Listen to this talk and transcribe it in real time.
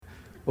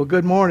Well,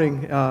 good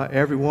morning,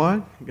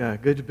 everyone.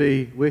 Good to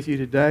be with you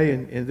today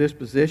in this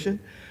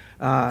position.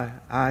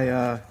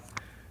 I'm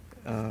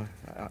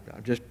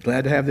just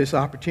glad to have this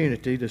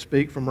opportunity to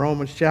speak from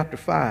Romans chapter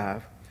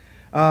 5.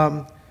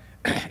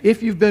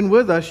 If you've been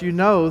with us, you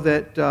know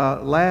that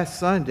last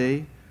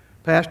Sunday,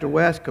 Pastor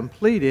West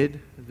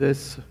completed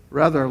this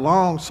rather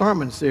long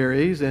sermon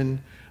series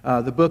in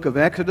the book of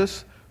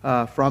Exodus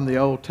from the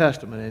Old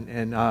Testament.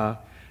 And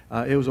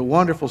it was a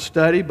wonderful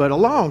study, but a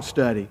long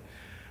study.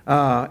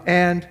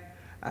 And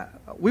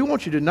we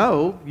want you to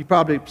know,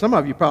 some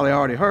of you probably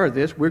already heard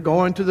this, we're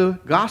going to the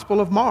Gospel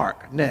of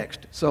Mark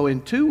next. So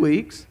in 2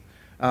 weeks,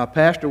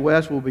 Pastor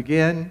West will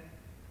begin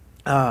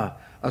a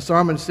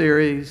sermon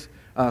series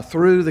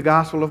through the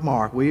Gospel of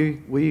Mark.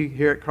 We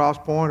here at Cross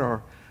Point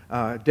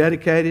are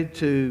dedicated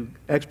to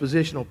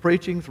expositional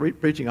preaching,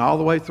 preaching all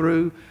the way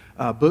through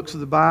books of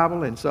the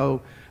Bible. And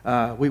so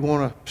we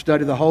want to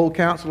study the whole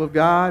counsel of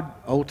God,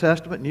 Old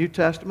Testament, New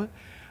Testament.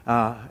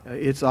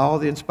 It's all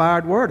the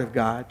inspired Word of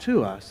God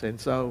to us. And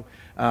so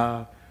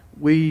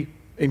we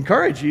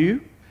encourage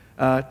you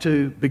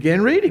to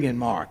begin reading in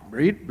Mark.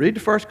 Read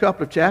the first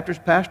couple of chapters.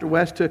 Pastor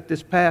West took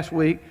this past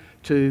week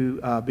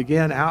to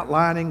begin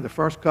outlining the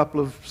first couple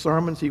of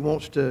sermons he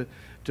wants to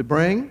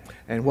bring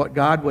and what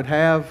God would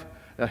have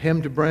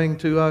him to bring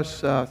to us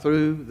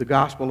through the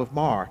Gospel of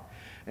Mark.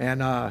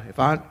 And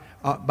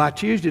by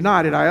Tuesday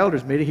night at our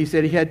elders meeting, he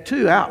said he had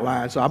 2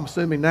 outlines, so I'm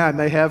assuming now he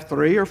may have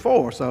 3 or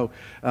 4, so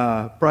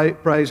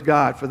praise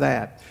God for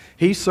that.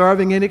 He's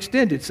serving in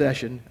extended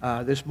session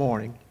this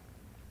morning.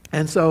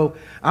 And so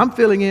I'm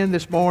filling in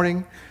this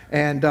morning,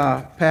 and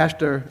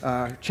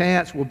Pastor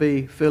Chance will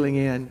be filling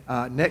in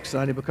next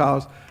Sunday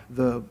because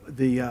the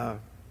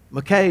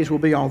McKays will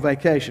be on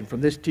vacation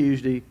from this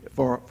Tuesday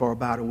for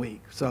about a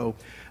week. So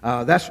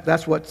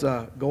that's what's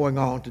going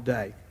on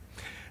today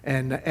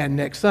and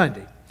next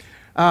Sunday.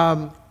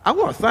 I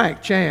want to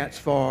thank Chance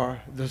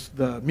for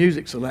the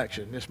music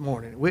selection this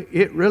morning.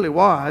 It really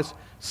was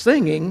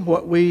singing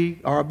what we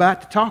are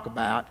about to talk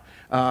about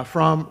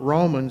from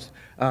Romans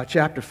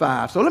chapter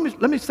 5. So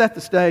let me set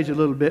the stage a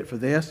little bit for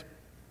this.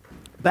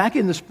 Back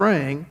in the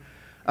spring,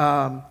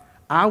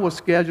 I was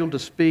scheduled to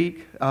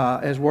speak,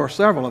 as were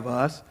several of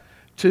us,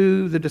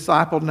 to the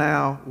Disciple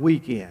Now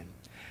weekend.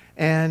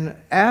 And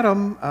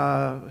Adam,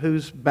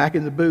 who's back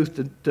in the booth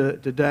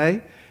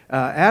today,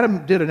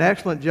 Adam did an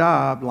excellent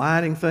job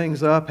lining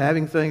things up,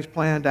 having things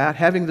planned out,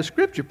 having the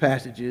scripture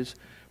passages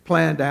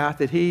planned out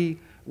that he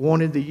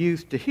wanted the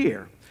youth to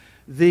hear.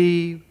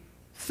 The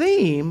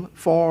theme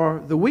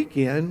for the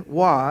weekend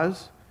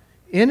was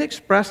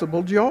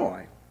inexpressible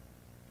joy.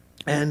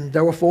 And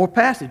there were 4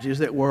 passages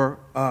that were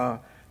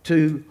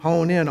to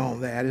hone in on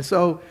that. And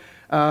so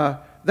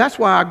that's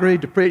why I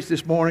agreed to preach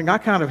this morning. I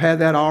kind of had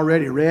that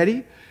already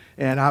ready,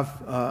 and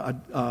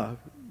I've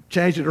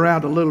changed it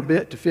around a little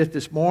bit to fit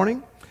this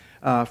morning.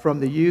 From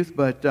the youth,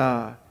 but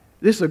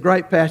this is a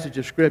great passage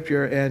of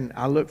Scripture, and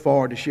I look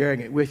forward to sharing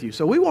it with you.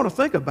 So we want to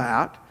think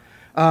about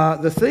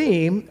the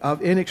theme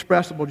of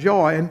inexpressible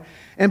joy.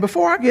 And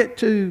before I get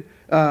to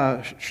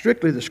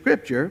strictly the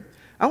Scripture,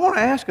 I want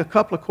to ask a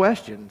couple of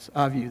questions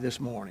of you this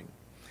morning.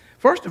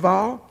 First of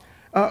all,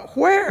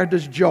 where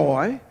does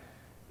joy,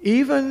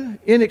 even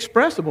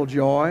inexpressible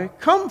joy,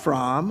 come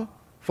from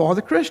for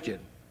the Christian?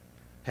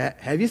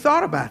 Have you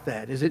thought about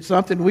that? Is it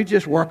something we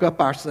just work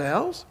up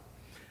ourselves?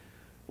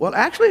 Well,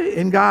 actually,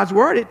 in God's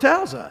Word, it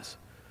tells us.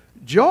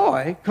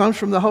 Joy comes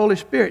from the Holy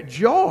Spirit.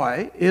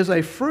 Joy is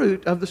a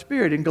fruit of the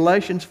Spirit. In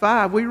Galatians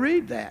 5, we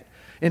read that.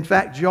 In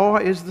fact, joy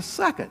is the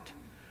second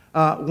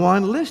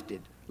one listed.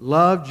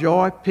 Love,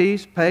 joy,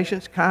 peace,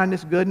 patience,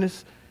 kindness,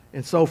 goodness,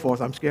 and so forth.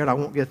 I'm scared I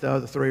won't get the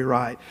other 3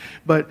 right.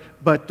 But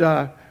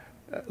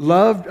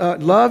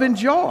love and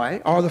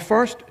joy are the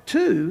first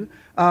 2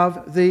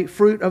 of the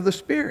fruit of the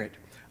Spirit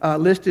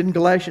listed in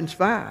Galatians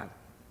 5.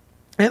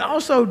 And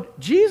also,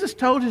 Jesus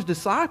told his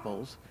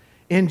disciples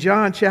in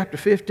John chapter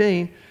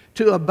 15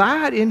 to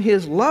abide in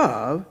his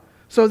love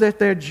so that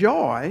their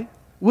joy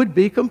would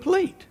be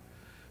complete.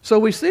 So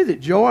we see that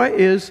joy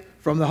is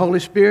from the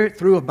Holy Spirit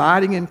through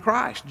abiding in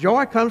Christ.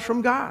 Joy comes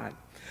from God.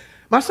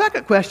 My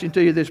second question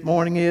to you this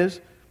morning is,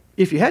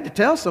 if you had to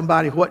tell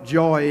somebody what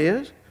joy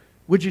is,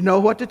 would you know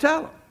what to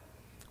tell them?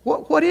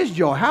 What is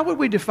joy? How would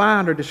we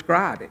define or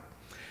describe it?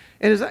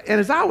 And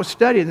as I was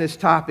studying this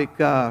topic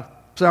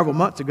several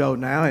months ago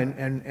now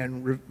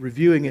and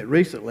reviewing it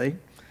recently,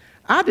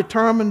 I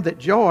determined that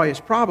joy is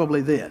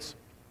probably this.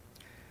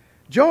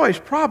 Joy is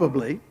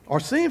probably, or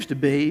seems to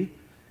be,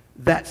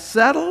 that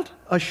settled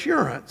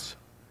assurance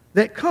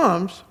that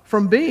comes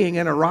from being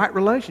in a right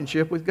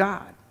relationship with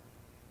God.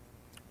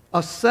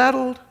 A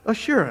settled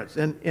assurance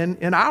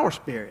in our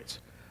spirits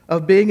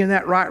of being in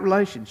that right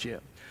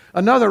relationship.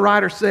 Another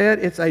writer said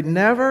it's a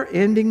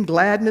never-ending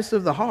gladness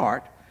of the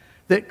heart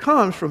that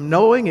comes from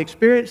knowing,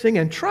 experiencing,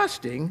 and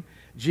trusting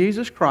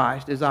Jesus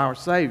Christ is our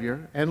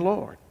Savior and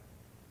Lord.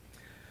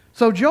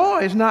 So joy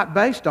is not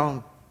based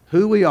on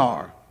who we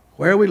are,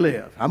 where we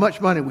live, how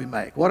much money we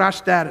make, what our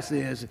status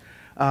is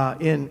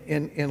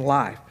in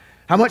life,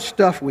 how much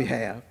stuff we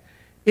have.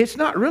 It's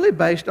not really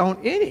based on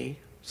any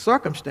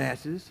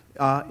circumstances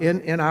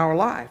in our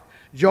life.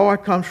 Joy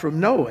comes from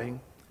knowing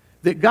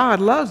that God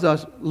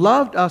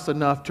loved us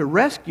enough to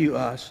rescue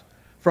us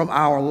from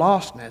our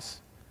lostness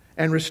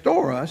and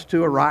restore us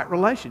to a right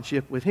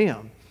relationship with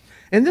Him.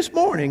 And this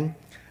morning,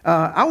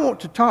 I want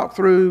to talk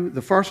through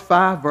the first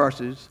 5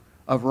 verses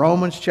of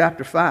Romans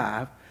chapter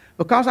 5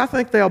 because I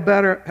think they'll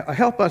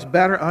help us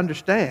better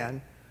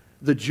understand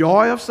the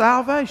joy of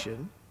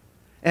salvation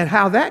and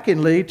how that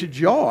can lead to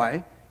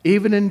joy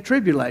even in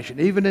tribulation,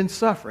 even in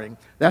suffering.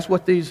 That's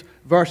what these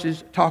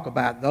verses talk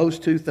about, those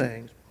two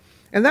things.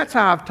 And that's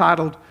how I've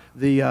titled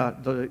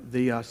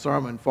the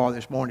sermon for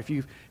this morning.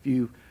 If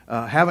you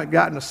haven't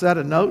gotten a set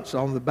of notes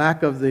on the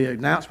back of the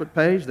announcement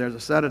page, there's a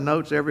set of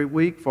notes every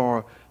week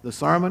for the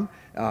sermon,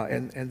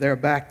 and they're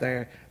back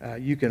there.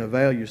 You can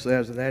avail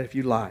yourselves of that if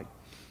you like.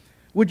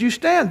 Would you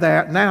stand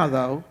there now,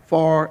 though,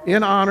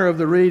 in honor of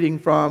the reading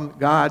from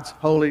God's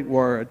holy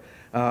word?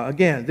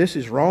 Again, this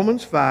is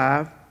Romans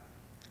 5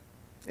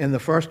 in the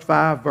first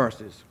 5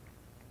 verses.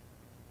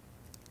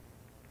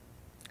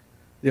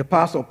 The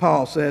Apostle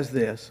Paul says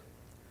this: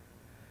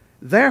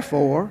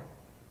 "Therefore,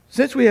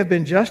 since we have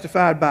been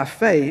justified by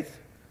faith,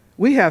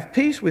 we have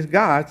peace with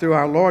God through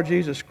our Lord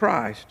Jesus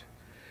Christ.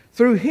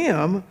 Through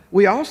him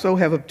we have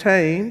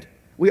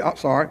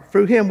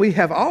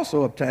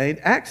also obtained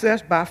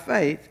access by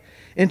faith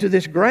into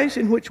this grace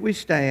in which we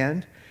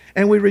stand,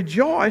 and we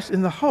rejoice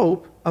in the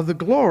hope of the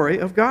glory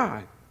of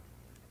God.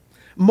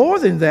 More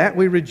than that,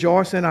 we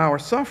rejoice in our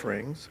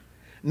sufferings,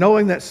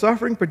 knowing that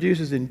suffering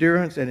produces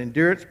endurance, and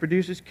endurance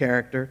produces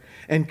character,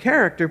 and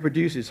character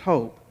produces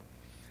hope.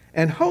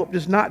 And hope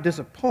does not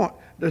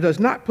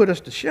put us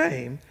to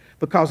shame,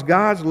 because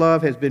God's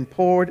love has been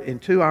poured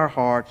into our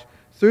hearts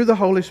through the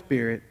Holy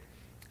Spirit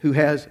who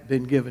has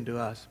been given to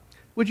us."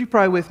 Would you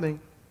pray with me?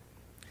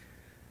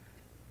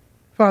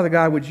 Father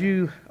God, would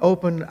you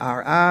open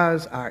our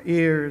eyes, our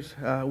ears?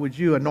 Would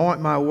you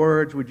anoint my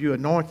words? Would you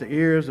anoint the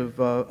ears of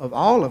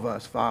all of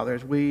us, Father,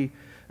 as we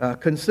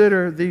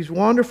consider these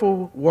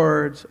wonderful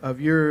words of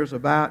yours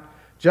about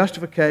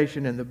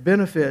justification and the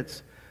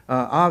benefits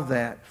of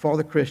that for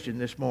the Christian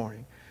this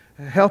morning.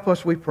 Help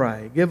us, we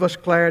pray. Give us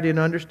clarity and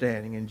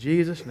understanding. In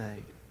Jesus'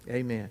 name,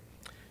 amen.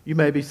 You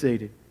may be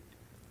seated.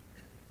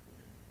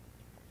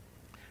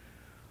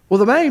 Well,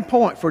 the main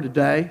point for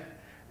today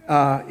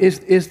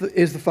is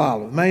the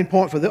following. The main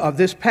point of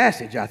this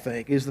passage, I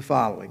think, is the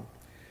following: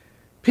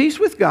 peace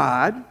with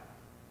God,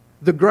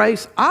 the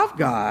grace of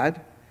God,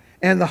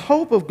 and the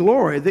hope of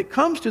glory that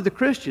comes to the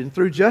Christian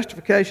through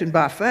justification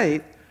by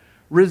faith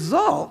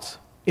results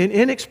in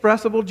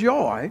inexpressible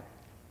joy,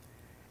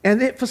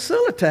 and it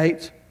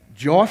facilitates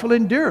joyful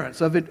endurance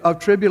of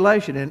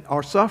tribulation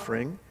or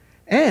suffering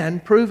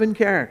and proven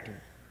character.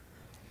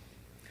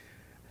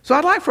 So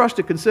I'd like for us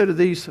to consider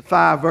these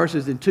 5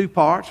 verses in 2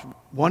 parts,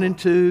 1 and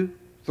 2,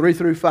 3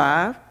 through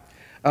 5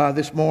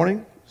 this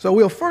morning. So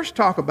we'll first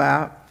talk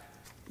about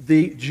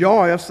the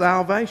joy of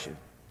salvation.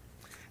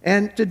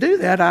 And to do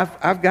that,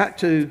 I've got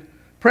to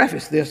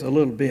preface this a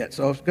little bit.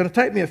 So it's going to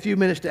take me a few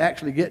minutes to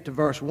actually get to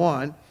verse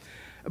 1,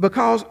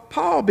 because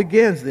Paul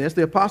begins this.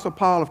 The Apostle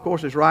Paul, of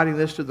course, is writing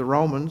this to the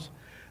Romans,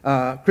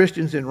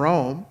 Christians in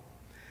Rome.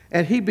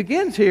 And he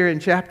begins here in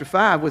chapter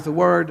 5 with the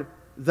word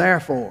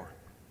therefore.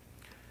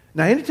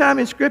 Now, anytime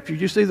in Scripture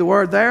you see the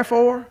word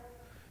therefore,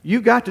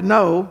 you've got to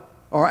know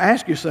or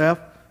ask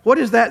yourself, what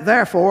is that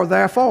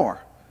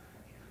therefore?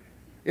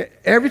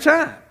 Every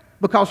time.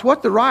 Because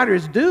what the writer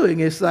is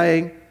doing is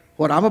saying,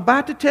 what I'm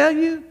about to tell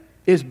you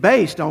is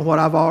based on what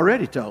I've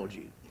already told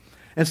you.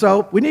 And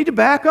so we need to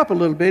back up a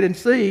little bit and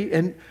see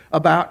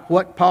about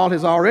what Paul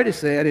has already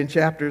said in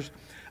chapters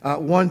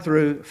 1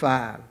 through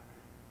 5.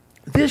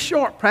 This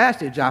short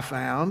passage I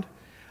found,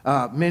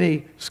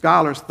 many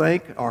scholars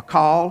think or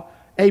call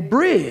a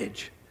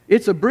bridge.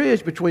 It's a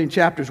bridge between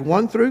chapters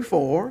 1 through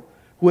 4,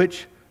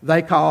 which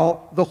they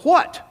call the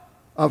what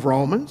of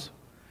Romans,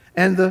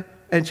 and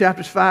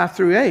chapters 5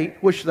 through 8,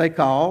 which they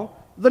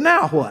call the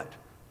now what.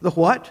 The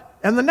what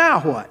and the now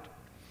what.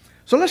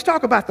 So let's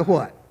talk about the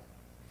what.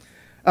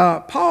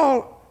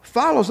 Paul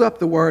follows up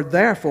the word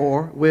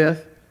therefore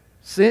with,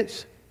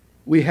 since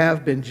we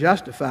have been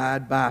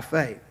justified by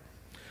faith.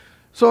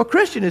 So a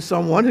Christian is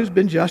someone who's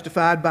been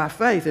justified by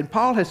faith, and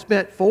Paul has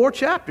spent 4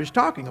 chapters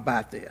talking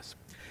about this.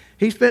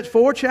 He spent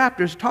 4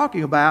 chapters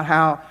talking about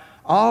how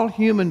all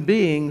human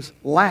beings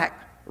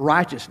lack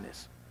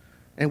righteousness.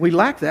 And we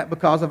lack that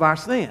because of our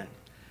sin.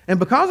 And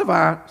because of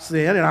our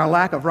sin and our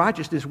lack of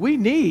righteousness, we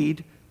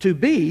need to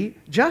be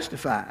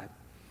justified.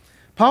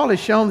 Paul has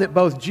shown that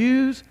both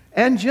Jews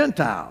and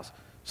Gentiles,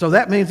 so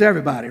that means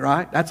everybody,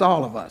 right? That's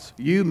all of us.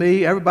 You,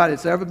 me, everybody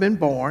that's ever been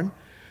born.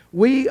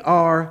 We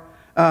are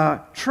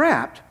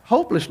trapped,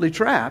 hopelessly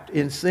trapped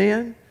in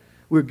sin.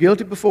 We're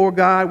guilty before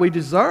God. We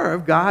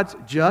deserve God's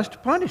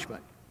just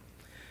punishment.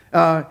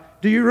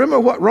 Do you remember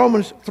what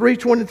Romans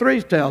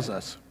 3:23 tells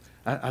us?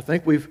 I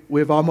think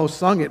we've almost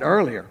sung it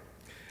earlier.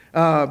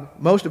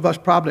 Most of us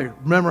probably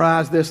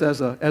memorized this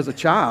as a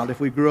child if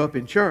we grew up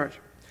in church.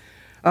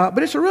 But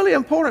it's a really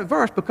important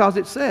verse because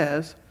it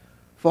says,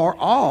 "For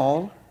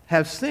all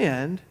have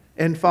sinned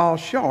and fall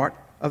short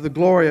of the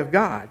glory of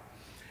God.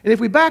 And if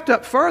we backed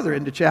up further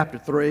into chapter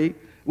 3,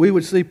 we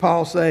would see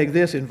Paul saying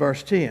this in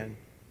verse 10.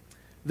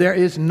 There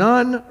is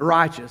none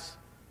righteous,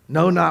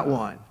 no, not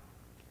one.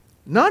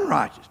 None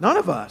righteous. None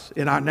of us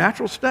in our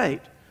natural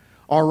state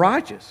are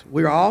righteous.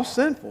 We're all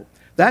sinful.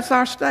 That's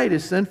our state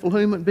as sinful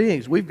human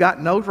beings. We've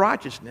got no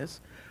righteousness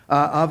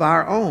of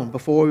our own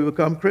before we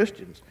become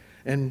Christians.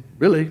 And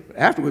really,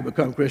 after we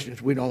become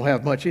Christians, we don't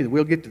have much either.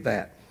 We'll get to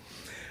that.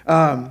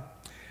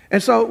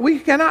 And so we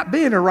cannot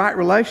be in a right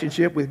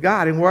relationship with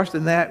God, and worse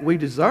than that, we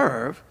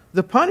deserve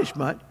the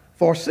punishment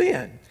for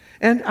sin.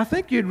 And I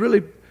think you'd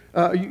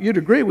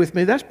agree with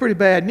me, that's pretty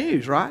bad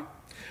news, right?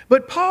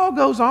 But Paul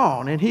goes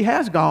on, and he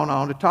has gone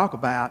on to talk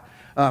about,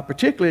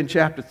 particularly in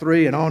chapter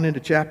 3 and on into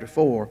chapter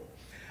 4,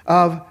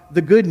 of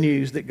the good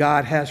news that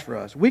God has for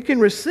us. We can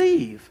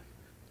receive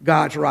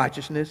God's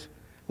righteousness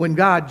when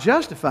God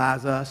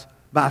justifies us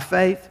by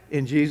faith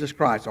in Jesus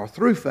Christ, or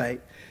through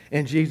faith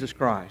in Jesus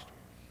Christ.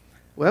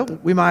 Well,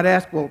 we might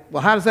ask, well,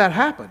 how does that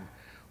happen?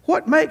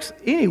 What makes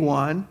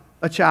anyone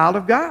a child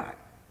of God?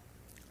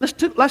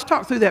 Let's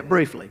talk through that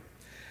briefly.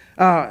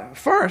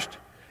 First,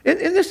 and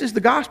this is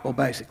the gospel,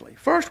 basically.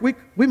 First, we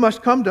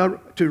must come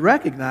to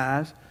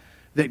recognize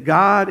that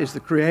God is the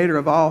creator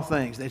of all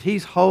things, that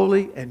he's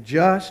holy and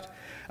just,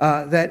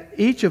 that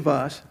each of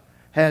us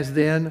has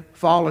then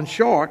fallen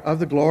short of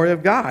the glory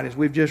of God, as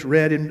we've just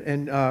read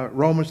in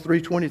Romans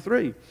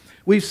 3:23.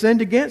 We've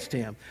sinned against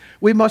him.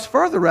 We must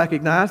further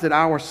recognize that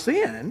our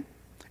sin,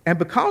 and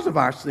because of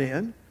our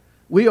sin,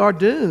 we are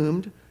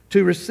doomed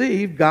to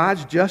receive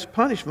God's just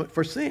punishment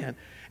for sin.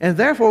 And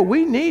therefore,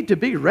 we need to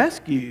be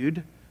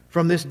rescued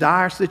from this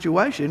dire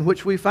situation in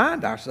which we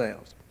find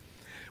ourselves.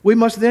 We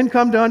must then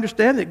come to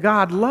understand that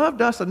God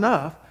loved us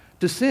enough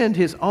to send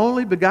his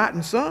only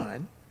begotten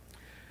Son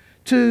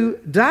to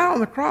die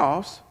on the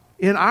cross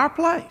in our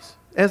place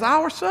as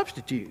our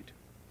substitute.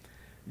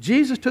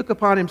 Jesus took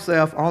upon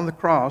himself on the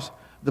cross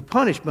the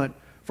punishment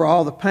for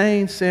all the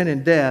pain, sin,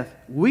 and death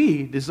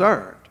we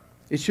deserved.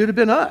 It should have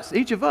been us,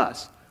 each of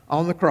us,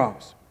 on the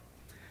cross.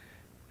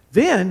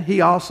 Then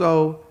he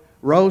also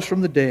rose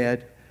from the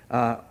dead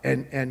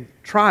and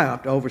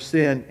triumphed over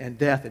sin and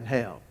death and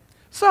hell.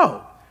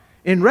 So,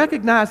 in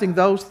recognizing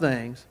those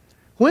things,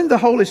 when the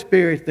Holy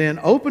Spirit then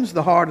opens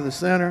the heart of the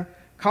sinner,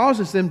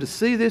 causes them to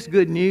see this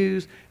good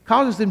news,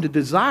 causes them to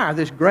desire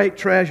this great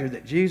treasure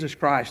that Jesus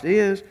Christ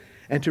is,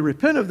 and to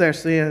repent of their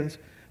sins,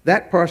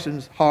 that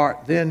person's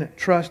heart then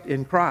trusts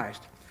in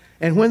Christ.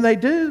 And when they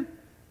do,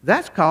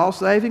 that's called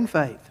saving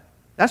faith.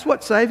 That's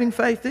what saving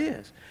faith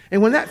is.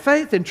 And when that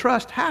faith and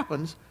trust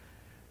happens,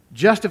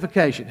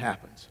 justification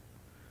happens.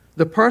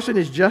 The person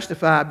is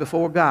justified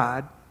before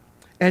God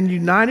and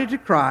united to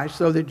Christ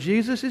so that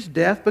Jesus'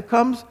 death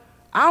becomes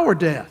our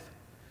death.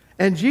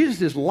 And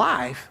Jesus'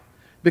 life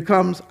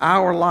becomes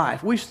our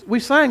life. We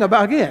sang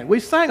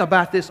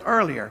about this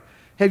earlier.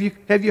 Have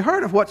you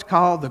heard of what's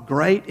called the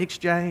great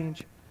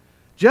exchange?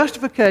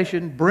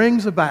 Justification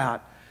brings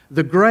about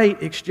the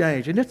great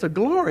exchange, and it's a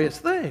glorious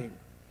thing.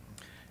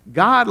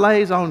 God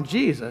lays on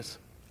Jesus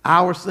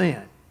our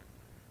sin.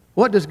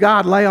 What does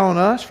God lay on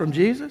us from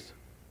Jesus?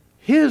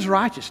 His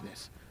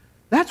righteousness.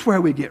 That's where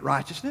we get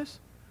righteousness,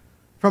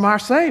 from our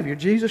Savior,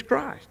 Jesus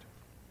Christ.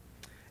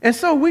 And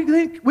so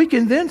we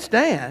can then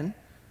stand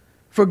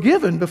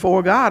forgiven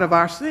before God of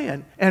our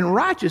sin and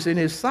righteous in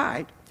his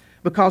sight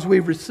because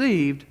we've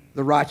received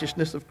the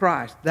righteousness of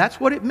Christ. That's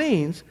what it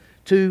means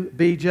to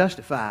be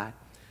justified.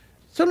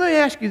 So let me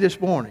ask you this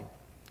morning,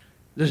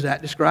 does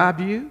that describe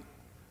you?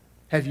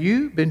 Have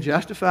you been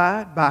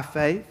justified by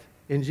faith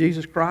in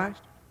Jesus Christ?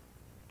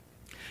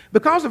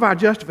 Because of our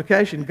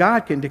justification,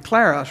 God can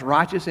declare us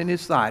righteous in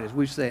his sight, as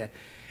we've said,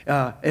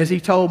 as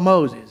he told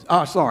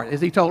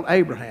as he told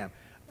Abraham.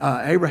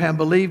 Abraham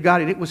believed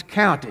God and it was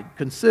counted,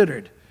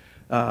 considered.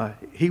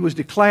 He was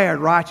declared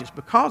righteous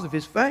because of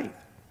his faith.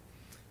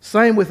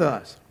 Same with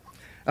us.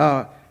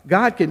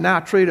 God can now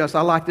treat us,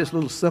 I like this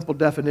little simple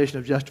definition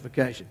of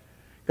justification.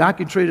 God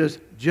can treat us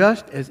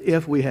just as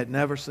if we had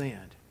never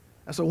sinned.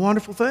 That's a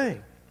wonderful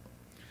thing.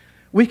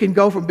 We can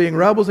go from being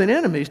rebels and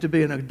enemies to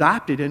being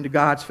adopted into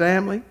God's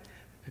family,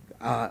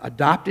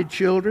 adopted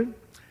children.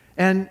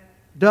 And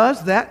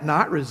does that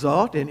not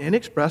result in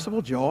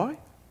inexpressible joy?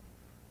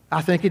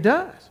 I think it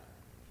does.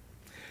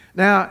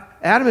 Now,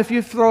 Adam, if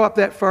you throw up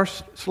that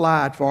first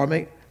slide for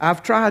me,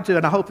 I've tried to,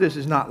 and I hope this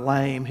is not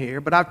lame here,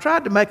 but I've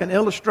tried to make an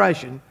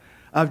illustration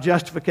of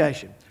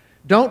justification.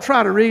 Don't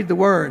try to read the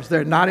words.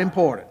 They're not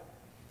important.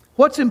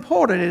 What's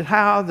important is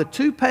how the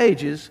 2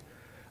 pages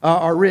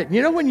are written.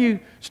 You know when you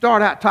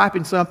start out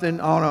typing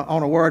something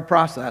on a word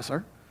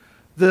processor,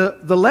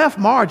 the left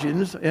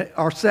margins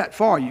are set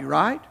for you,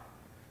 right?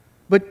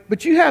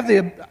 But you have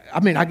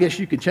I guess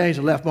you can change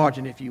the left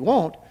margin if you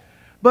want,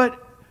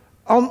 but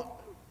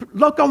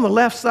look on the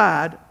left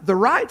side. The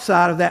right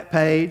side of that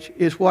page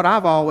is what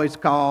I've always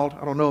called,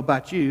 I don't know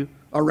about you,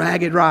 a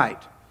ragged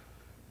right.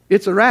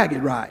 It's a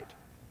ragged right.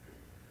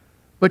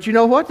 But you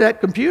know what?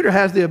 That computer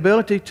has the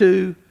ability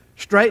to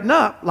straighten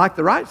up like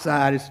the right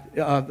side is,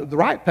 the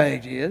right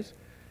page is,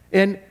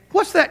 and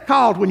What's that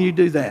called when you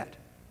do that?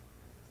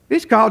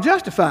 It's called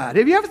justified.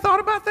 Have you ever thought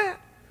about that?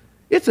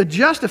 It's a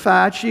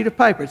justified sheet of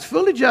paper. It's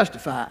fully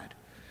justified.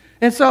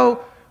 And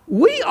so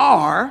we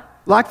are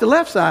like the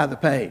left side of the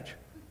page.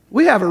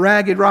 We have a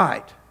ragged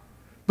right.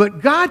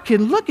 But God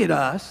can look at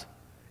us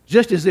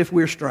just as if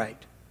we're straight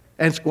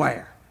and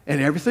square,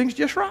 and everything's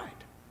just right.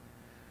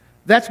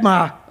 That's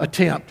my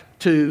attempt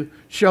to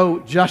show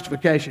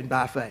justification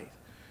by faith.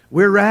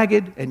 We're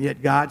ragged, and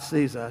yet God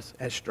sees us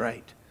as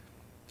straight.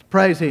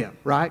 Praise Him,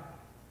 right?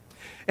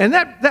 And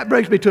that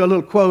brings me to a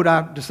little quote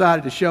I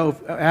decided to show.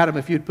 Adam,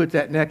 if you'd put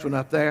that next one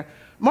up there.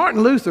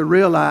 Martin Luther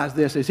realized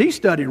this as he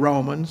studied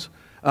Romans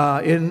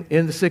in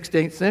the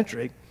 16th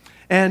century.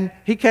 And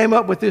he came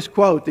up with this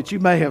quote that you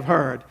may have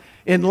heard.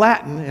 In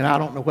Latin, and I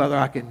don't know whether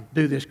I can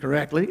do this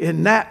correctly,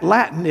 in that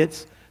Latin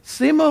it's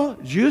simul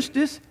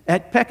justus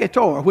et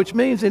peccator, which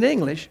means in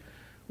English,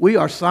 we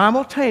are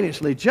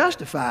simultaneously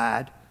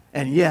justified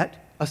and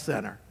yet a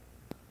sinner.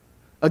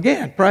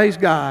 Again, praise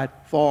God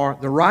for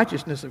the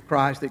righteousness of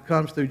Christ that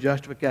comes through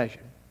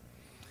justification.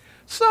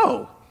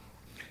 So,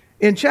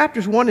 in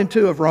chapters 1 and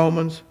 2 of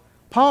Romans,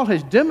 Paul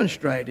has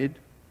demonstrated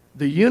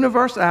the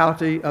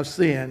universality of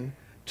sin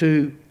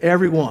to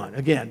everyone,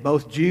 again,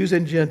 both Jews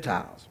and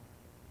Gentiles,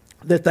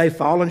 that they've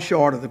fallen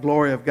short of the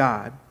glory of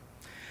God.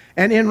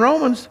 And in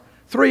Romans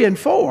 3 and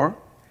 4,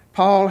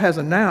 Paul has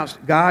announced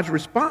God's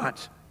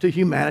response to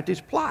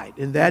humanity's plight,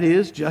 and that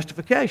is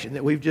justification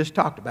that we've just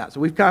talked about. So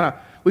we've kind of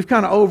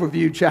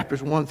overviewed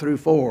chapters 1 through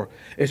 4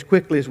 as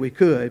quickly as we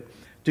could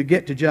to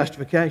get to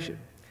justification.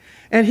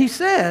 And he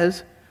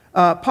says,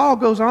 Paul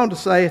goes on to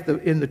say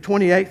in the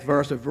 28th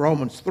verse of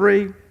Romans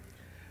 3,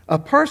 a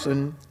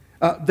person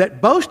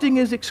that boasting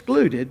is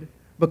excluded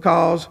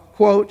because,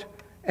 quote,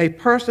 a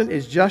person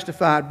is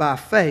justified by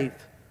faith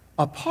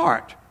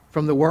apart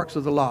from the works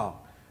of the law.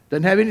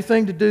 Doesn't have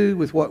anything to do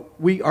with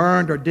what we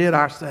earned or did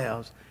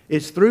ourselves.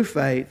 It's through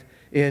faith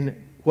in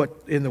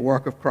the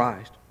work of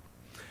Christ.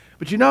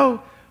 But you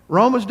know,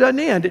 Romans doesn't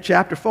end at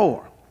chapter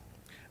 4.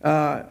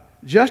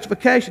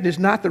 Justification is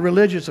not the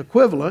religious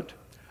equivalent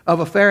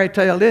of a fairy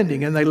tale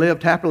ending and they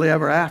lived happily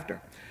ever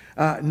after.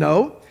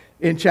 No,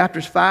 in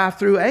chapters 5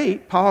 through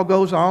 8, Paul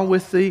goes on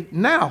with the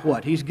now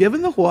what. He's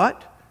given the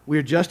what.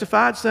 We're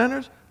justified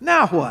sinners.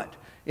 Now what?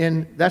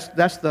 And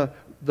that's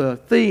the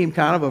theme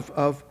kind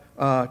of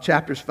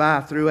chapters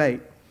 5 through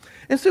 8.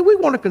 And so we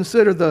want to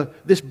consider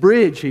this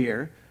bridge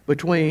here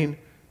between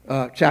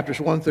chapters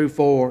 1 through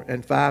 4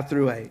 and 5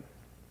 through 8.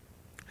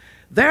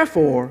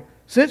 Therefore,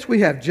 since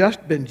we have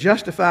just been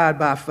justified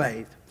by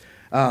faith,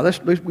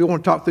 we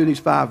want to talk through these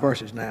 5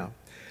 verses now.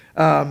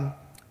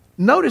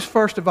 Notice,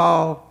 first of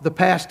all, the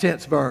past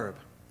tense verb,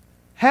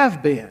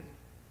 have been.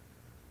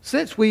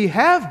 Since we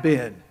have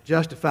been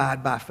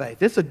justified by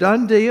faith. It's a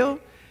done deal.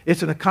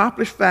 It's an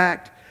accomplished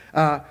fact.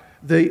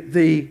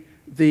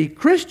 The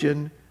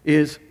Christian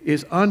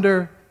is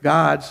under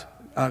God's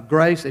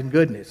grace and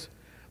goodness.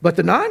 But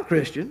the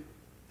non-Christian,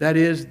 that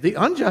is the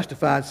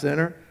unjustified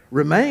sinner,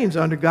 remains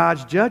under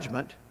God's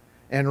judgment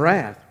and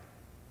wrath.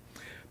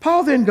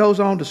 Paul then goes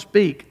on to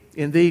speak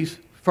in these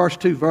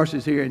first 2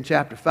 verses here in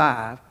chapter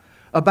 5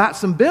 about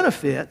some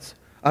benefits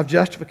of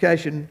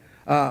justification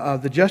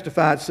of the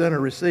justified sinner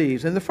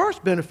receives. And the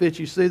first benefit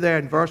you see there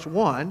in verse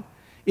 1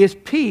 is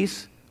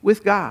peace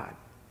with God.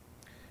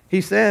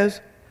 He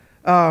says,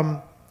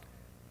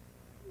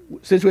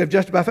 since we have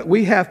justified faith,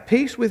 we have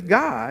peace with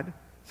God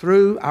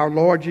through our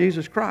Lord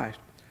Jesus Christ.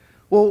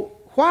 Well,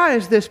 why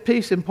is this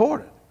peace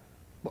important?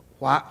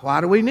 Why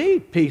do we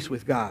need peace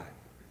with God?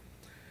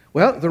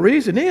 Well, the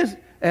reason is,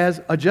 as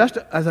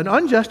an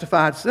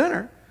unjustified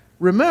sinner,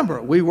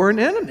 remember, we were an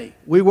enemy.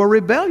 We were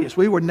rebellious.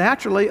 We were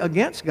naturally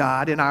against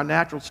God in our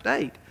natural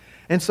state.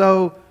 And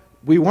so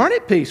we weren't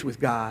at peace with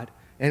God,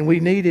 and we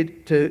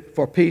needed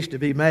for peace to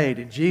be made,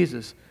 and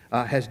Jesus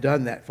has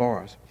done that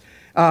for us.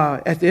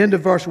 At the end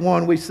of verse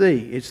 1, we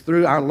see it's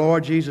through our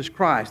Lord Jesus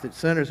Christ that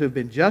sinners who have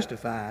been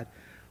justified,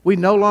 we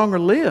no longer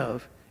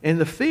live in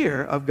the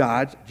fear of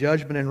God's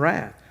judgment and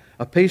wrath.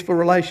 A peaceful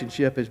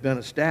relationship has been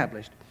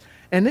established.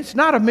 And it's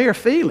not a mere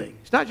feeling.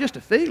 It's not just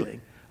a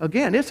feeling.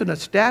 Again, it's an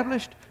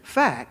established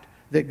fact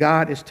that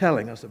God is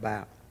telling us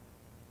about.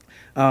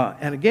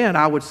 And again,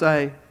 I would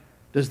say,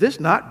 does this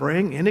not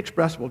bring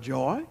inexpressible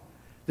joy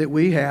that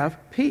we have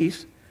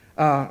peace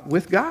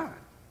with God?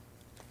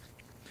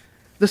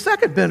 The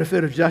second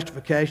benefit of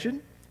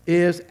justification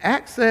is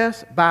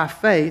access by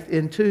faith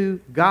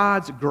into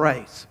God's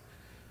grace.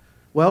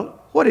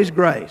 Well, what is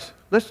grace?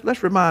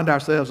 Let's remind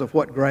ourselves of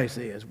what grace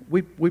is.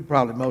 We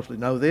probably mostly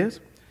know this.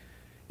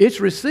 It's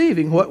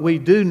receiving what we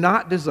do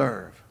not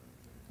deserve.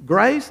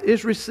 Grace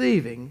is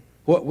receiving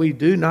what we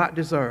do not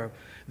deserve.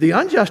 The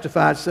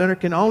unjustified sinner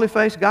can only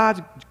face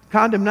God's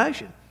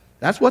condemnation.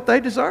 That's what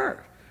they deserve.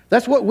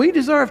 That's what we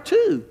deserve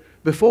too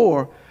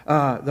before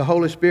the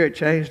Holy Spirit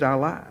changed our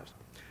lives.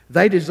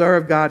 They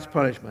deserve God's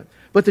punishment.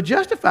 But the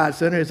justified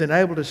sinner is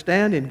enabled to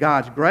stand in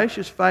God's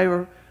gracious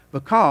favor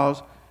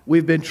because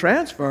we've been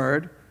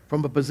transferred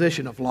from a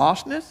position of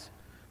lostness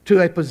to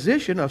a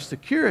position of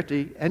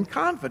security and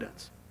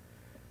confidence.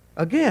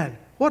 Again,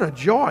 what a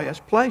joyous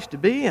place to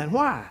be in.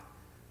 Why?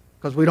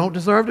 Because we don't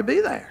deserve to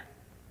be there.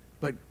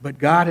 But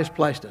God has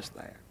placed us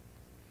there.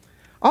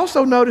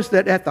 Also notice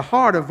that at the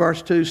heart of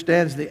verse 2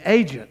 stands the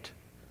agent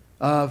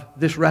of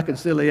this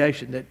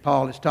reconciliation that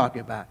Paul is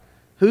talking about.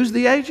 Who's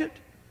the agent?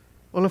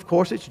 Well, of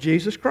course, it's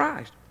Jesus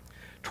Christ.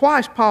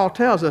 Twice Paul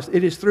tells us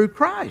it is through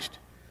Christ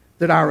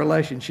that our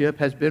relationship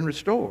has been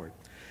restored.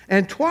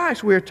 And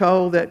twice we're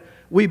told that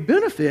we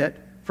benefit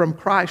from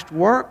Christ's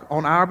work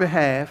on our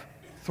behalf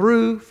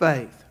through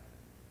faith.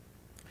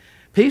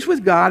 Peace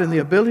with God and the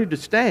ability to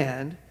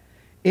stand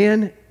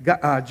in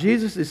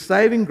Jesus'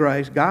 saving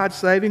grace, God's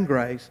saving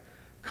grace,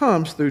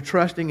 comes through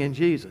trusting in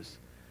Jesus.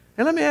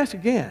 And let me ask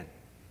again,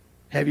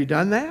 have you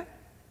done that?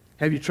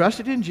 Have you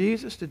trusted in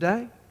Jesus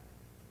today?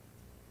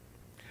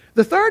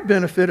 The third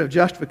benefit of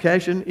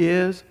justification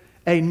is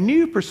a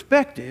new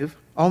perspective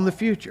on the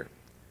future.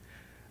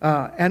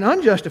 As an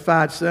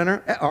unjustified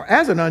sinner,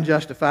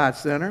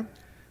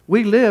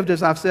 we lived,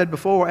 as I've said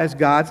before, as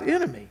God's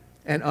enemy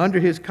and under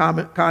his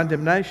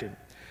condemnation.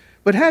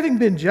 But having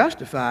been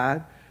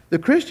justified, the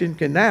Christian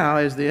can now,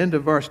 as the end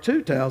of verse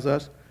 2 tells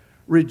us,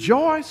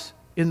 rejoice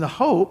in the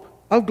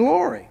hope of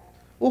glory.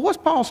 Well,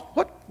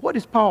 what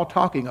is Paul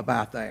talking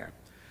about there?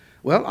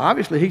 Well,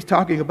 obviously he's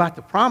talking about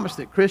the promise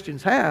that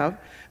Christians have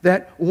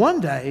that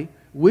one day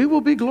we will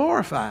be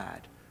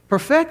glorified,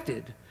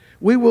 perfected.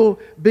 We will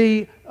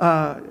be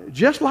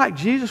just like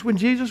Jesus when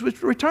Jesus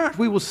returns.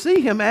 We will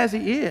see him as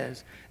he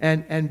is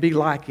and be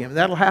like him.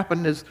 That'll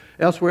happen, as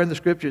elsewhere in the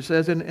Scripture it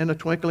says, in a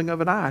twinkling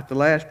of an eye at the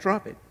last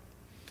trumpet.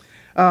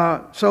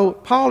 So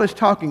Paul is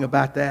talking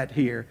about that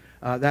here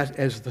that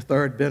as the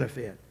third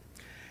benefit.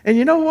 And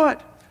you know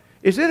what?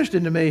 It's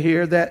interesting to me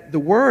here that the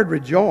word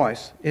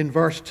rejoice in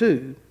verse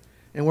 2,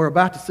 and we're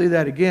about to see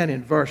that again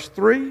in verse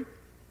 3,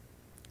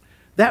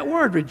 that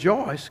word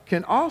rejoice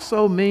can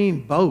also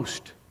mean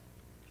boast.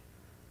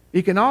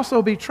 It can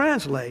also be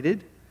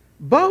translated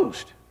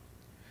boast.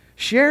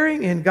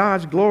 Sharing in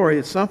God's glory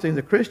is something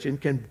the Christian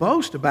can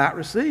boast about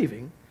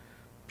receiving,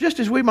 just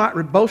as we might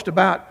boast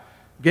about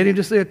getting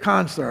to see a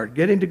concert,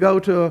 getting to go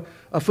to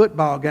a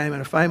football game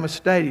in a famous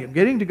stadium,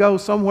 getting to go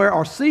somewhere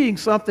or seeing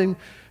something,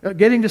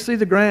 getting to see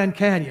the Grand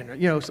Canyon.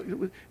 You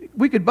know,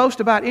 we could boast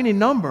about any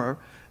number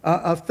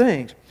of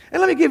things. And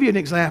let me give you an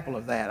example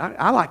of that.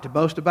 I like to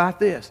boast about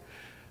this.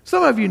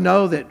 Some of you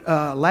know that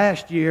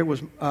last year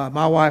was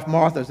my wife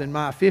Martha's and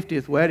my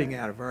 50th wedding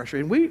anniversary,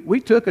 and we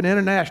took an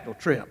international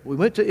trip. We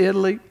went to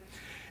Italy,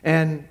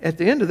 and at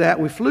the end of that,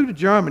 we flew to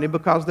Germany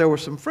because there were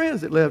some friends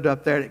that lived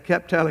up there that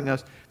kept telling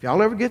us, if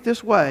y'all ever get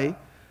this way,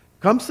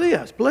 come see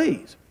us,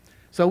 please.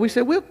 So we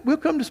said, we'll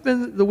come to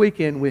spend the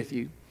weekend with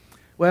you.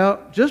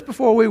 Well, just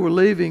before we were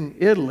leaving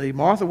Italy,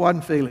 Martha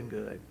wasn't feeling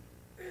good.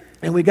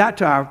 And we got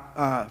to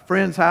our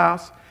friend's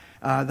house.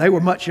 They were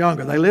much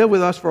younger. They lived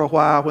with us for a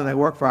while when they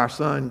worked for our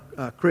son,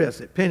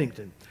 Chris, at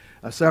Pennington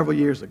several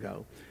years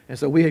ago. And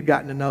so we had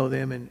gotten to know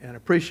them and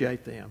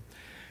appreciate them.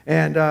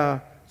 And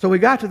so we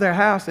got to their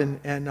house,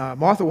 and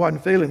Martha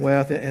wasn't feeling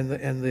well,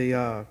 and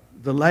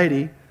the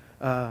lady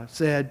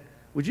said,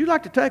 would you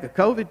like to take a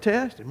COVID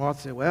test? And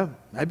Martha said, well,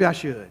 maybe I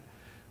should.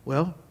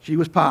 Well, she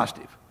was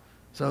positive.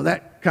 So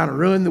that kind of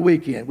ruined the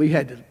weekend. We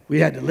had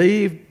to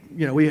leave.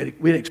 You know, we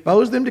had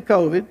exposed them to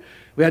COVID.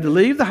 We had to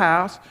leave the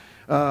house.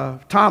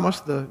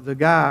 Thomas, the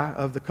guy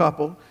of the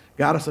couple,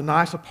 got us a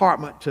nice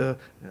apartment, a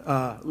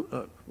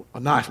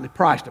nicely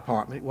priced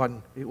apartment.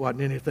 It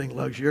wasn't anything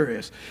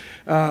luxurious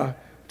to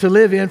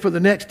live in for the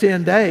next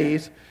 10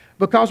 days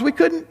because you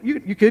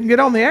couldn't get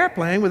on the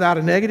airplane without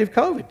a negative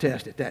COVID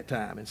test at that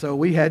time, and so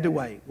we had to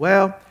wait.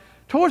 Well,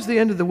 towards the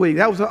end of the week,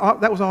 that was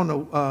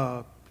on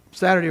a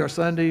Saturday or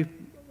Sunday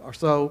or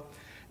so,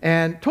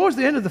 and towards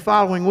the end of the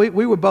following week,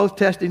 we were both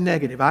testing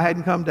negative. I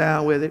hadn't come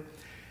down with it.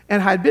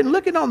 And I'd been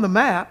looking on the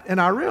map,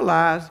 and I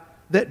realized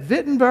that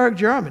Wittenberg,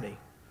 Germany,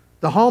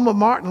 the home of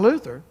Martin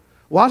Luther,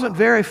 wasn't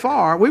very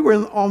far. We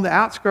were on the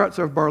outskirts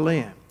of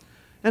Berlin.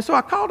 And so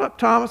I called up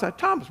Thomas. I said,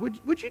 Thomas,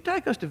 would you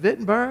take us to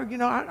Wittenberg? You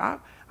know,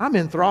 I'm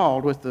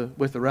enthralled with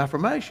the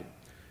Reformation.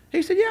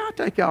 He said, yeah, I'll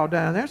take y'all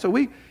down there. So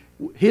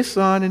his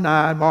son and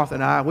I, Martha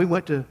and I, we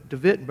went to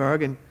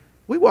Wittenberg, and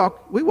we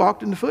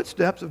walked in the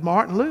footsteps of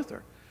Martin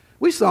Luther.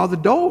 We saw the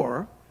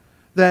door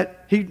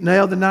that he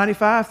nailed the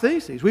 95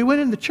 Theses. We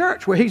went in the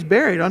church where he's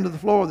buried under the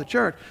floor of the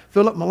church.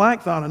 Philip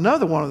Melanchthon,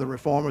 another one of the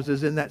reformers,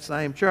 is in that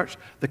same church,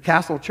 the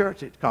Castle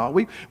Church it's called.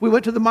 We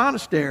went to the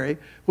monastery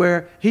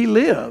where he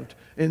lived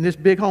in this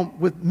big home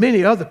with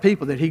many other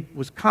people that he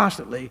was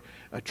constantly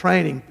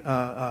training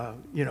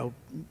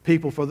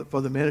people for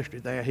the ministry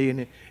there, he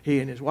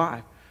and his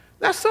wife.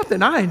 That's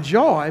something I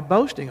enjoy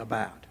boasting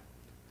about.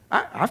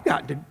 I've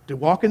got to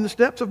walk in the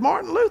steps of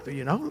Martin Luther,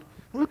 you know.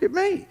 Look at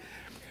me.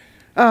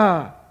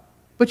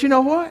 But you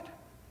know what?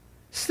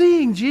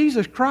 Seeing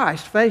Jesus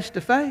Christ face to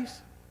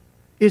face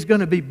is going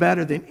to be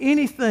better than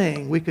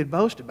anything we could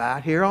boast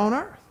about here on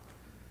earth.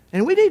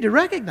 And we need to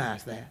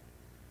recognize that.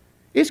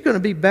 It's going to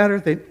be better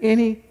than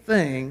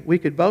anything we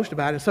could boast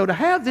about. And so to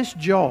have this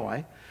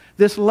joy,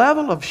 this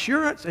level of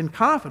assurance and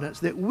confidence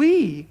that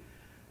we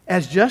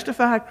as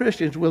justified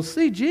Christians, will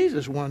see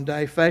Jesus one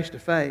day face to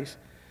face.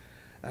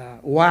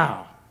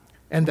 Wow.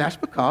 And that's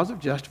because of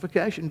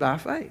justification by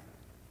faith.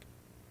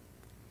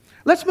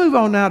 Let's move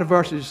on now to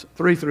verses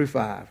 3 through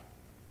 5.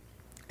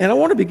 And I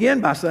want to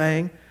begin by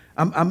saying,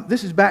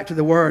 this is back to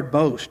the word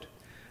boast.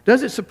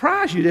 Does it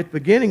surprise you that at the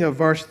beginning of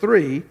verse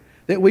 3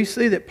 that we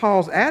see that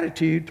Paul's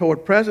attitude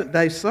toward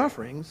present-day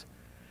sufferings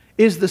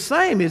is the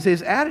same as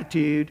his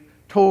attitude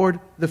toward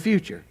the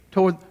future,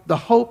 toward the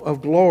hope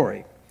of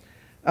glory?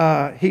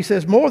 He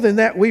says, more than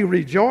that, we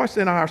rejoice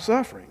in our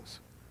sufferings.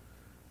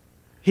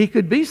 He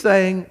could be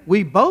saying,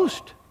 we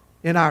boast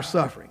in our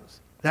sufferings.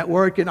 That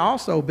word can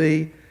also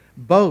be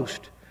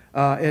boast,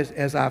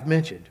 as I've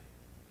mentioned.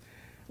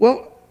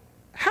 Well,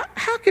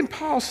 how can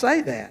Paul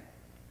say that?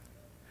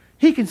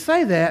 He can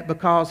say that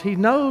because he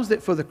knows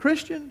that for the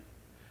Christian,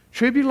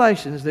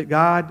 tribulations that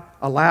God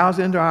allows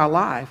into our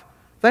life,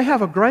 they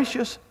have a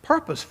gracious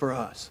purpose for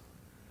us.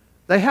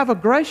 They have a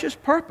gracious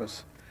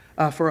purpose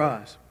for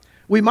us.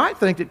 We might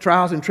think that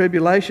trials and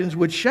tribulations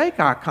would shake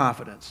our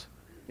confidence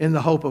in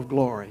the hope of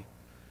glory.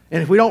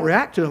 And if we don't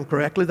react to them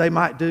correctly, they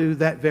might do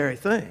that very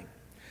thing.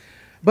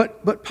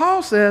 But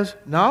Paul says,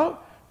 no,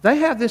 they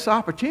have this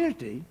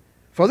opportunity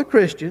for the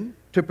Christian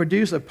to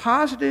produce a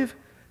positive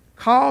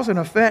cause and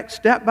effect,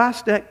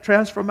 step-by-step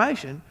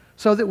transformation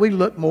so that we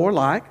look more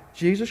like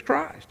Jesus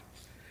Christ.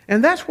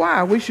 And that's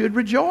why we should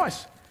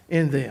rejoice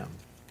in them.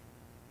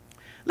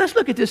 Let's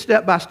look at this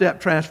step-by-step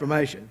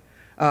transformation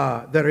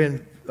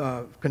that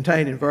are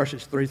contained in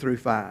verses 3 through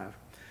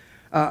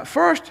 5.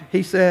 First,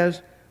 he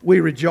says, we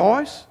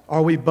rejoice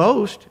or we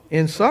boast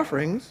in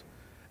sufferings,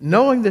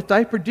 knowing that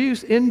they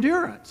produce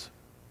endurance.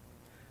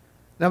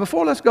 Now,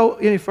 before let's go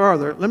any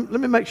further, let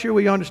me make sure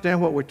we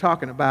understand what we're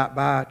talking about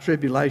by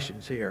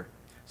tribulations here,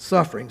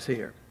 sufferings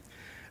here.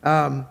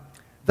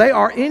 They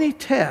are any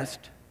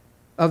test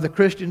of the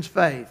Christian's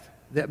faith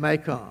that may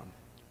come.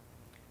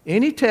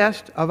 Any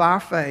test of our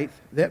faith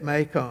that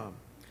may come.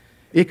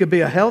 It could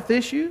be a health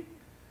issue.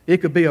 It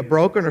could be a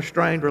broken or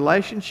strained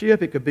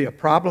relationship. It could be a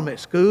problem at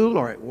school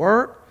or at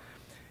work.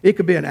 It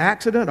could be an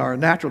accident or a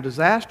natural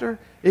disaster.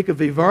 It could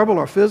be verbal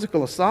or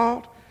physical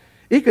assault.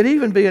 It could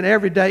even be an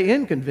everyday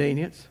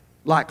inconvenience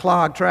like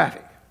clogged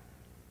traffic.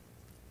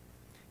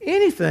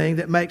 Anything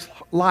that makes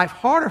life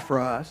harder for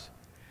us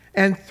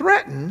and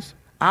threatens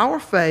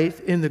our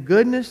faith in the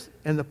goodness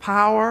and the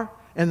power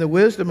and the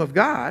wisdom of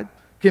God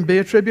can be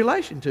a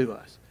tribulation to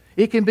us.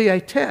 It can be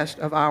a test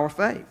of our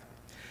faith.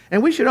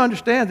 And we should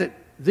understand that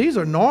these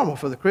are normal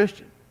for the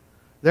Christian.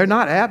 They're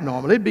not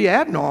abnormal. It'd be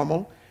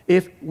abnormal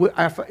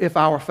if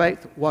our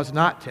faith was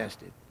not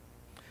tested.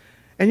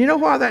 And you know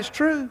why that's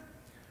true?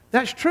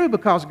 That's true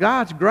because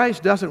God's grace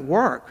doesn't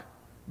work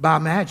by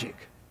magic.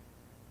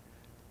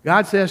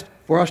 God says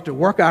for us to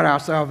work out our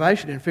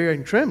salvation in fear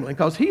and trembling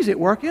because He's at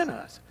work in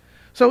us.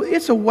 So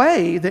it's a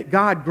way that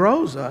God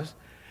grows us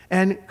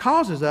and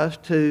causes us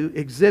to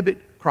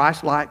exhibit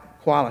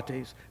Christ-like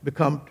qualities,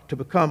 to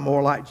become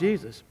more like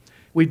Jesus.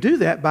 We do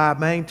that by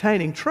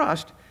maintaining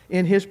trust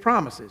in His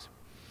promises.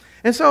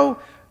 And so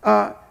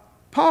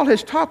Paul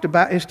is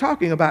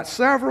talking about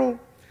several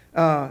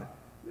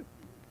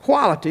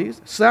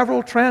qualities,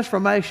 several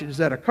transformations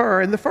that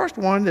occur. And the first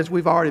one, as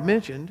we've already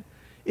mentioned,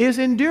 is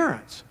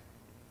endurance.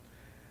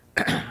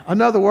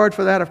 Another word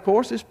for that, of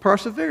course, is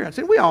perseverance.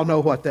 And we all know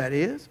what that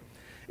is.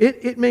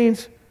 It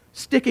means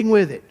sticking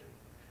with it,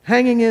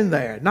 hanging in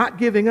there, not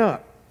giving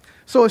up.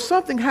 So if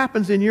something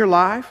happens in your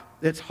life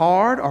that's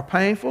hard or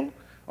painful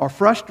or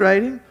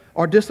frustrating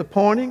or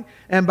disappointing,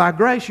 and by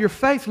grace your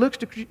faith looks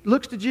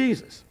to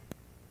Jesus,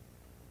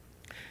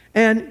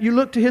 and you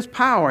look to His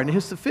power and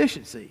His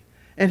sufficiency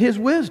and His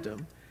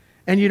wisdom,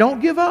 and you don't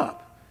give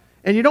up,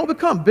 and you don't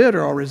become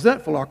bitter or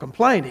resentful or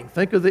complaining.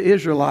 Think of the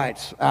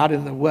Israelites out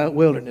in the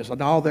wilderness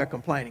and all their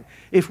complaining.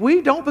 If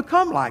we don't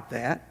become like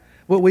that,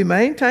 but we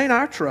maintain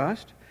our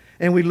trust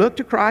and we look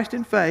to Christ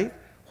in faith,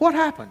 what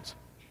happens?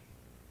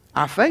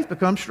 Our faith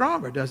becomes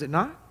stronger, does it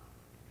not?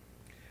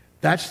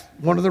 That's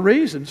one of the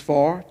reasons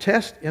for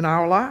tests in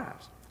our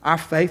lives. Our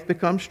faith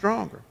becomes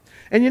stronger.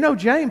 And you know,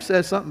 James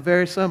says something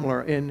very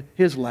similar in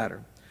his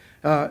letter.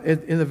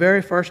 In the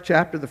very first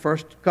chapter, the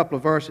first couple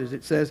of verses,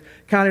 it says,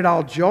 "Count it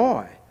all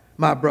joy,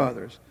 my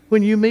brothers,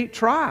 when you meet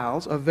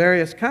trials of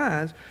various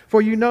kinds,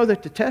 for you know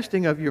that the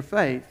testing of your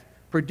faith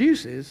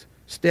produces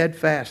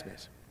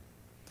steadfastness."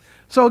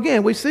 So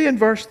again, we see in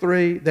verse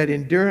 3 that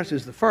endurance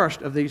is the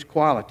first of these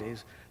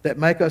qualities that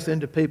make us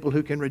into people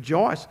who can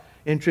rejoice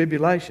in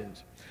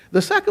tribulations.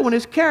 The second one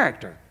is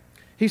character.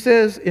 He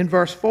says in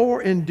verse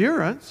 4,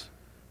 endurance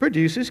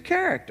produces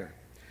character.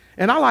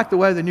 And I like the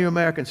way the New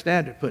American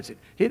Standard puts it.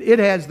 It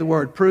adds the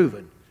word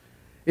proven.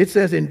 It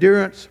says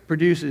endurance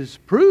produces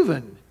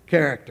proven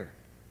character.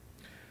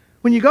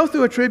 When you go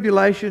through a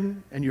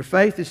tribulation and your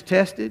faith is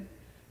tested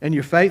and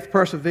your faith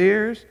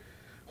perseveres,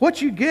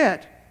 what you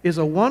get is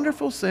a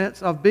wonderful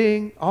sense of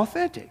being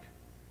authentic.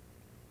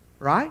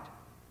 Right?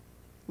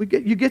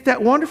 You get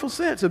that wonderful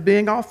sense of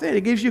being authentic.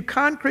 It gives you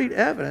concrete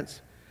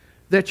evidence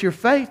that your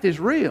faith is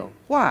real.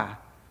 Why?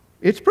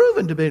 It's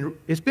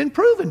been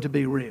proven to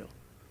be real.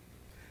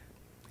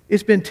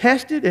 It's been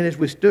tested and has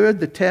withstood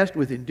the test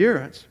with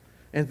endurance,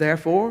 and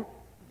therefore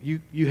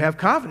you have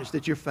confidence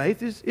that your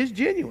faith is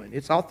genuine.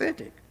 It's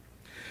authentic.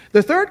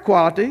 The third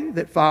quality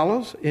that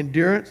follows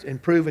endurance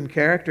and proven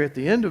character at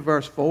the end of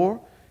verse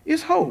 4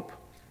 is hope.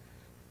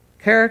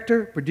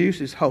 Character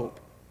produces hope.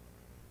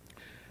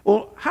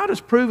 Well, how does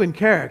proven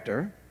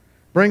character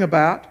bring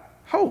about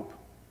hope?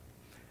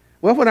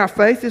 Well, when our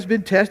faith has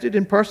been tested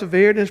and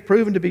persevered and is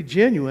proven to be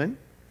genuine,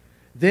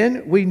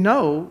 then we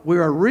know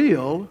we're a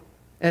real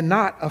and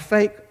not a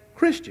fake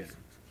Christian.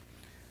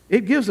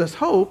 It gives us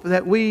hope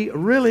that we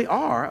really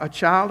are a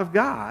child of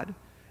God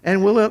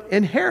and will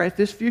inherit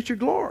this future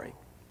glory.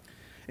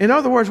 In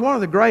other words, one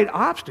of the great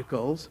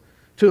obstacles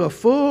to a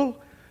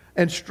full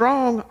and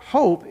strong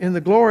hope in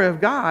the glory of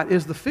God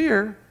is the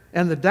fear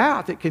and the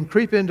doubt that can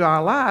creep into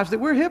our lives that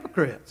we're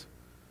hypocrites.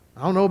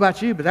 I don't know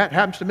about you, but that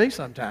happens to me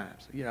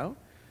sometimes,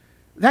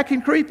 That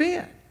can creep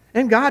in,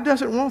 and God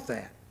doesn't want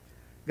that.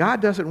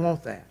 God doesn't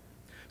want that.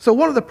 So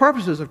one of the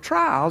purposes of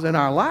trials in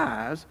our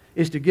lives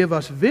is to give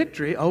us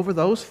victory over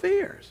those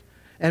fears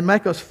and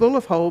make us full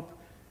of hope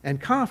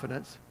and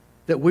confidence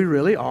that we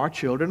really are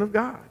children of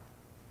God.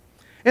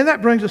 And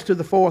that brings us to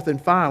the fourth and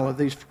final of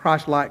these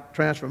Christ-like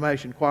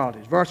transformation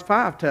qualities. Verse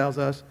 5 tells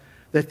us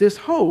that this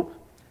hope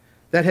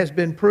that has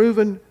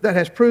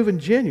proven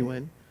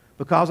genuine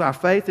because our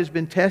faith has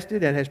been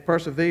tested and has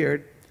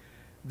persevered,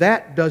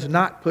 that does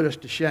not put us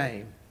to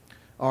shame.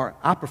 Or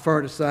I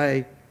prefer to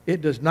say,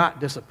 it does not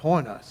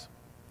disappoint us.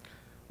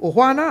 Well,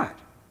 why not?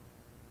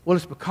 Well,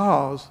 it's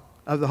because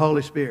of the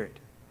Holy Spirit.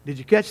 Did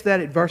you catch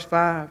that at verse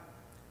 5?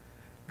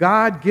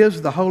 God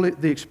gives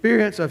the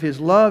experience of His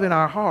love in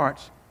our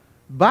hearts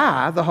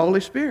by the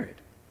Holy Spirit.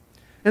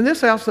 And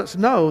this helps us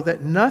know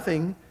that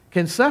nothing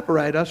can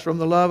separate us from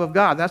the love of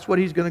God. That's what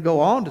He's going to go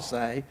on to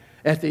say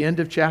at the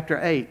end of chapter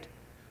 8.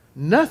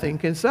 Nothing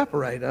can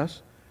separate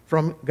us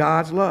from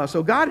God's love.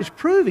 So God is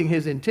proving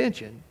His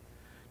intention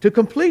to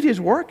complete His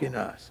work in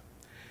us.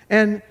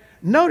 And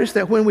notice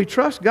that when we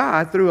trust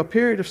God through a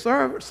period of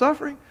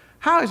suffering,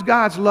 how is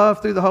God's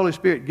love through the Holy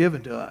Spirit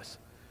given to us?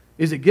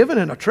 Is it given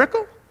in a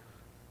trickle?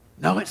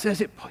 No, it says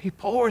He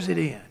pours it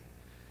in.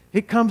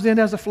 It comes in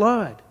as a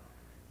flood.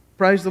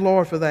 Praise the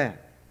Lord for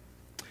that.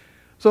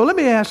 So let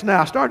me ask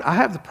now, I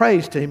have the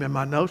praise team in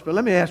my notes, but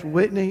let me ask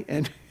Whitney,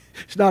 and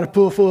it's not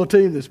a full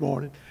team this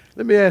morning.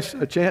 Let me ask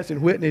Chance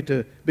and Whitney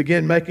to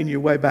begin making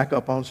your way back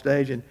up on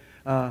stage, and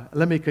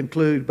let me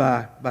conclude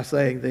by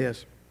saying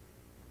this.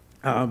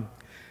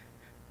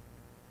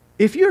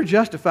 If you're a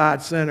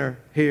justified sinner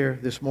here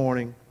this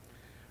morning,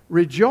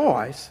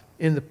 rejoice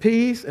in the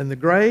peace and the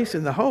grace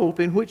and the hope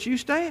in which you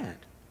stand.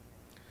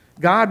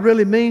 God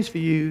really means for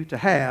you to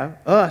have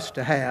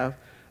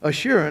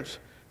assurance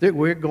that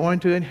we're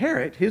going to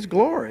inherit His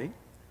glory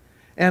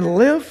and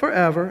live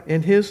forever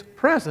in His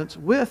presence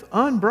with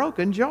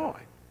unbroken joy.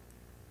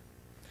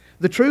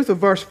 The truth of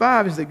verse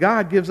 5 is that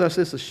God gives us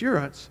this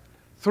assurance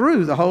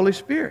through the Holy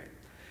Spirit.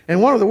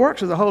 And one of the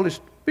works of the Holy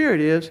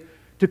Spirit is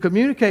to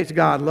communicate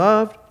God's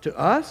love to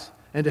us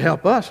and to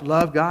help us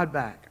love God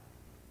back.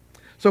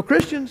 So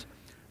Christians,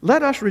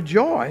 let us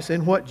rejoice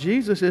in what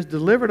Jesus has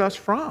delivered us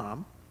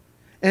from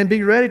and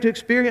be ready to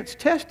experience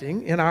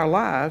testing in our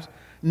lives,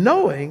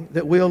 knowing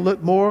that we'll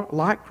look more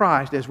like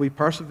Christ as we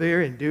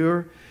persevere,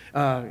 endure,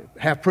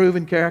 have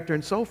proven character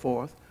and so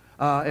forth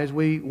as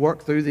we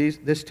work through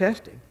this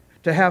testing.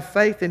 To have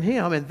faith in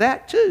Him, and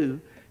that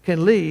too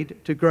can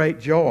lead to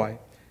great joy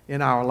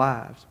in our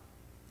lives.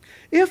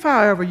 If,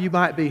 however, you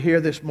might be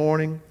here this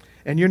morning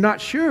and you're not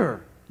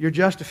sure you're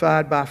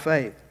justified by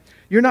faith,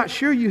 you're not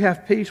sure you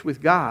have peace with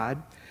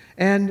God,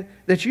 and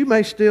that you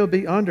may still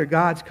be under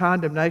God's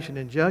condemnation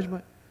and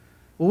judgment,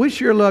 well, we'd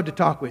sure love to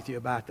talk with you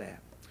about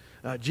that.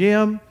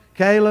 Jim,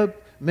 Caleb,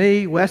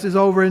 me, Wes is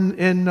over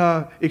in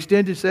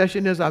extended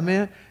session, as I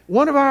meant.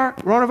 One of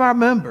our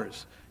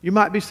members, you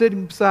might be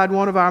sitting beside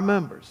one of our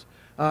members.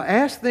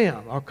 Ask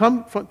them, or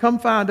come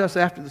find us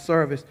after the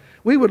service.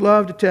 We would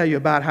love to tell you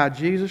about how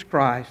Jesus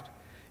Christ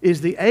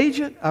is the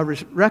agent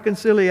of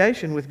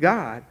reconciliation with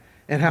God,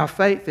 and how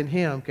faith in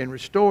Him can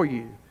restore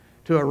you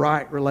to a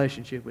right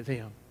relationship with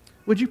Him.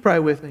 Would you pray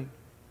with me?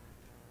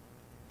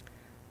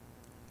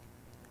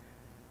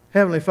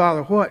 Heavenly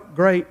Father, what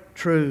great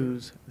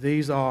truths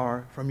these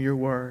are from your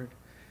word.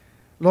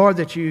 Lord,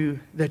 that you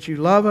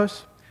love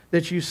us,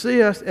 that you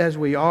see us as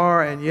we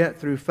are, and yet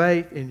through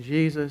faith in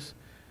Jesus,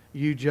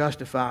 you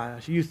justify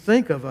us. You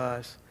think of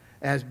us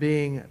as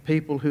being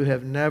people who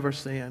have never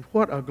sinned.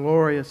 What a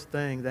glorious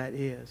thing that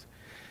is.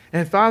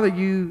 And Father,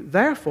 you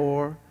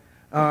therefore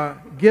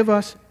give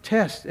us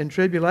tests and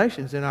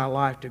tribulations in our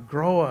life to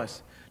grow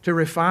us, to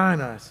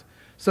refine us,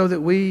 so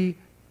that we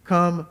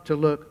come to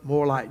look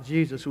more like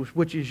Jesus,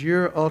 which is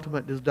your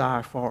ultimate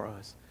desire for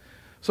us.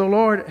 So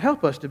Lord,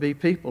 help us to be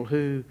people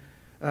who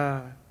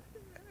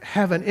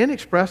have an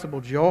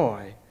inexpressible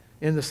joy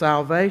in the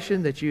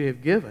salvation that you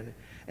have given,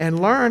 and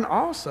learn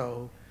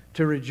also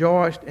to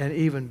rejoice and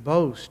even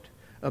boast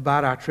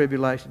about our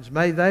tribulations.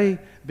 May they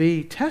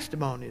be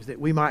testimonies that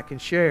we can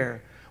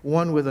share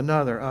one with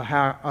another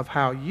of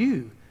how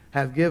you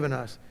have given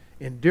us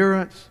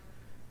endurance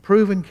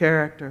proven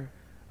character,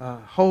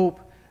 hope,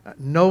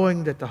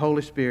 knowing that the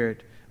Holy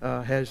Spirit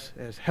has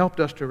helped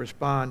us to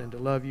respond and to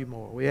love you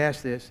more. We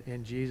ask this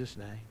in Jesus'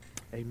 name.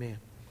 Amen.